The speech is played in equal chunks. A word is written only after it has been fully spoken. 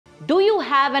Do you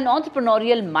have an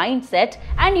entrepreneurial mindset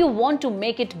and you want to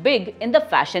make it big in the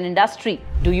fashion industry?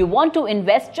 Do you want to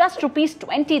invest just rupees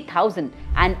 20,000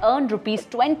 and earn rupees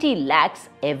 20 lakhs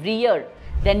every year?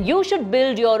 Then you should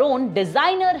build your own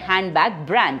designer handbag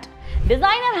brand.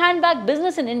 Designer handbag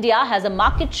business in India has a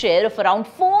market share of around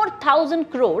 4,000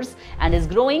 crores and is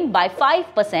growing by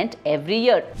 5% every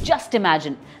year. Just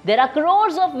imagine, there are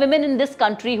crores of women in this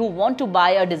country who want to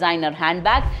buy a designer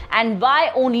handbag, and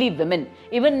why only women?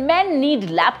 Even men need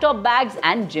laptop bags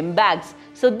and gym bags.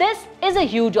 So this is a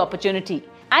huge opportunity.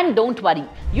 And don't worry,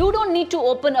 you don't need to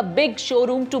open a big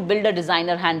showroom to build a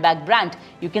designer handbag brand.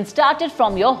 You can start it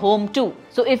from your home too.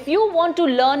 So if you want to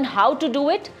learn how to do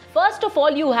it, first of all,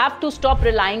 you have to stop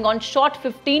relying on short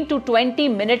 15 to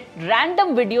 20-minute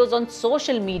random videos on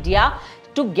social media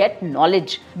to get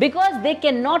knowledge, because they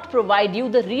cannot provide you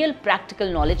the real practical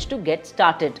knowledge to get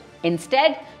started.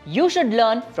 Instead, you should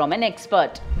learn from an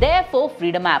expert. Therefore,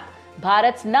 Freedom app,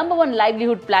 Bharat's #1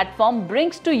 livelihood platform,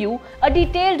 brings to you a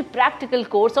detailed practical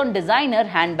course on designer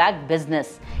handbag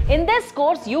business. In this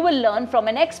course, you will learn from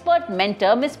an expert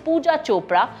mentor, Ms. Pooja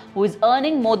Chopra, who is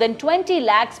earning more than 20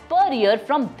 lakhs per year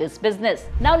from this business.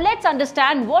 Now let's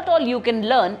understand what all you can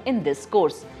learn in this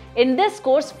course. In this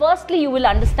course, firstly, you will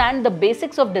understand the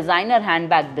basics of designer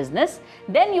handbag business.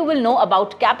 Then you will know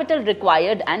about capital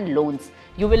required and loans.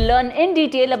 You will learn in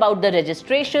detail about the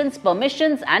registrations,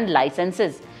 permissions and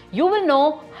licenses. You will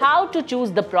know how to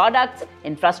choose the products,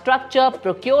 infrastructure,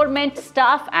 procurement,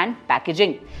 staff and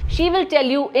packaging. She will tell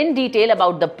you in detail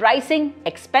about the pricing,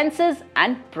 expenses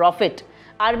and profit.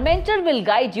 Our mentor will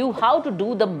guide you how to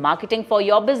do the marketing for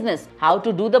your business, how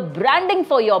to do the branding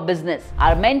for your business.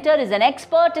 Our mentor is an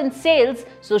expert in sales,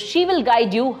 so she will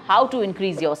guide you how to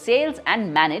increase your sales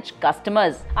and manage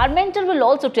customers. Our mentor will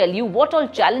also tell you what all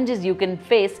challenges you can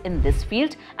face in this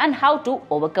field and how to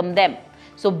overcome them.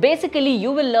 So basically,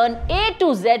 you will learn A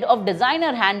to Z of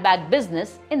designer handbag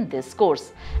business in this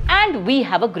course. And we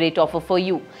have a great offer for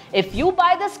you. If you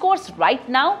buy this course right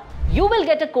now, you will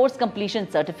get a course completion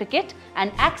certificate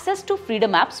and access to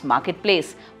Freedom App's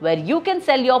marketplace, where you can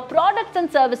sell your products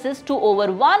and services to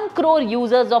over 1 crore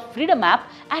users of Freedom App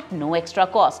at no extra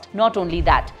cost. Not only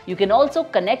that, you can also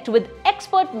connect with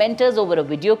expert mentors over a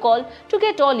video call to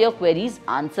get all your queries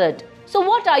answered. So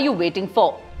what are you waiting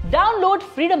for? Download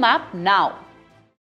Freedom App now.